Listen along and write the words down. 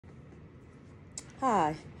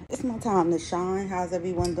Hi, it's my time to shine. How's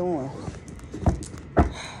everyone doing?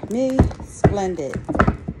 Me, splendid.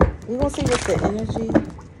 We're going to see what's the energy.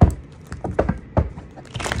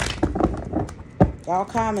 Y'all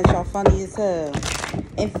comment, y'all funny as hell.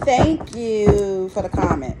 And thank you for the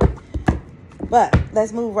comment. But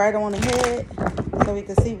let's move right on ahead so we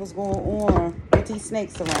can see what's going on with these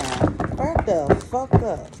snakes around. Back the fuck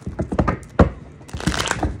up.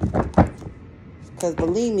 Because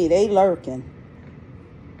believe me, they lurking.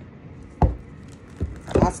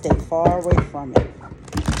 I stay far away from it.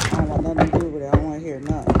 I don't want nothing to do with it. I don't want to hear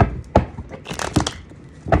nothing.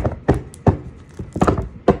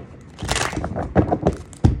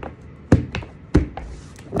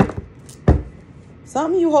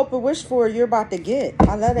 Something you hope and wish for, you're about to get.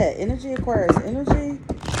 I love that. Energy, Aquarius. Energy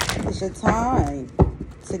is your time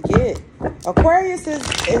to get. Aquarius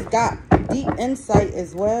is got deep insight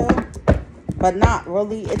as well, but not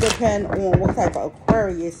really. It depends on what type of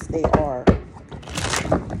Aquarius they are.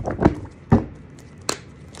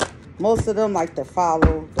 Most of them like to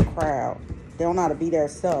follow the crowd. They don't know how to be their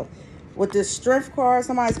self. With the strength card,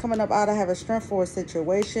 somebody's coming up out of have a strength for a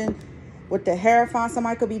situation. With the Hierophant,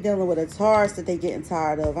 somebody could be dealing with a Taurus that they getting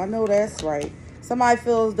tired of. I know that's right. Somebody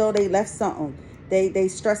feels as though they left something. They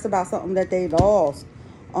stressed about something that they lost.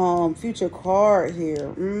 Future card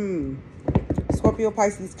here. Scorpio,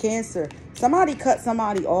 Pisces, Cancer. Somebody cut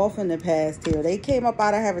somebody off in the past here. They came up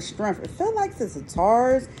out of having strength. It felt like this is a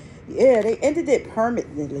Taurus. Yeah, they ended it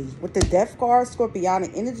permanently. With the Death card,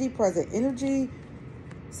 Scorpionic energy, present energy.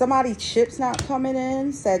 Somebody chips not coming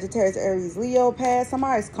in. Sagittarius, Aries, Leo past.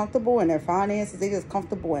 Somebody's comfortable in their finances. They just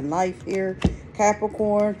comfortable in life here.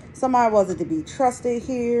 Capricorn. Somebody wasn't to be trusted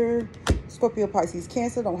here. Scorpio, Pisces,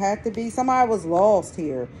 Cancer. Don't have to be. Somebody was lost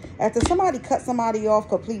here. After somebody cut somebody off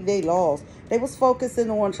completely, they lost. They was focusing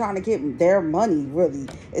on trying to get their money, really.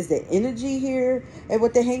 Is the energy here. And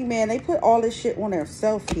with the Hangman, they put all this shit on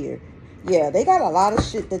themselves here. Yeah, they got a lot of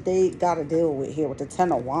shit that they got to deal with here with the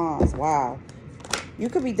Ten of Wands. Wow. You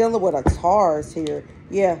could be dealing with a Taurus here.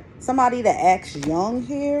 Yeah, somebody that acts young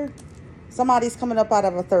here. Somebody's coming up out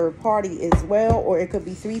of a third party as well. Or it could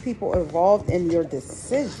be three people involved in your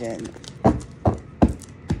decision.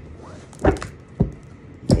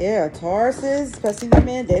 Yeah, Tauruses, especially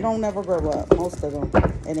women, they don't never grow up, most of them.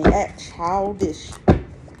 And they act childish.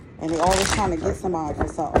 And they always trying to get somebody for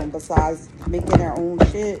something besides making their own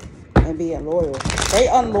shit and being loyal. They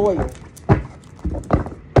unloyal.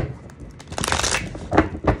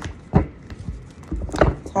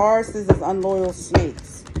 Tauruses is unloyal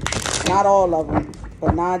snakes. Not all of them,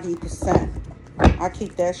 but 90%. I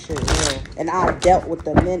keep that shit real. And I dealt with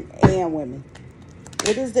the men and women.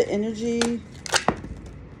 What is the energy?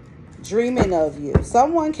 Dreaming of you.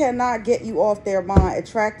 Someone cannot get you off their mind.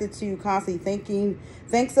 Attracted to you, constantly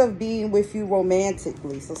thinks of being with you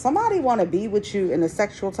romantically. So somebody want to be with you in a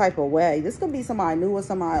sexual type of way. This could be somebody new or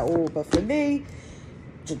somebody old. But for me,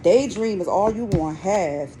 the daydream is all you want to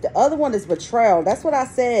have. The other one is betrayal. That's what I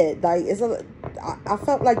said. Like, I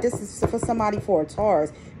felt like this is for somebody for a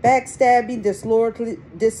Taurus. Backstabbing,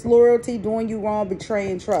 disloyalty, doing you wrong,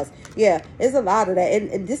 betraying trust. Yeah, there's a lot of that.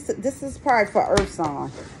 And this is probably for Earth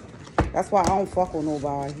sign. That's why I don't fuck with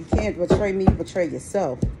nobody. You can't betray me, betray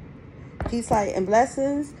yourself. Peace, light, and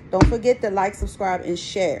blessings. Don't forget to like, subscribe, and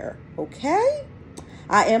share. Okay?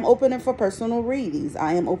 I am opening for personal readings.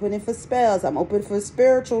 I am opening for spells. I'm open for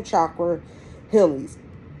spiritual chakra healings.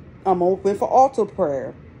 I'm open for altar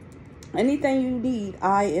prayer. Anything you need,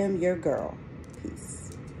 I am your girl.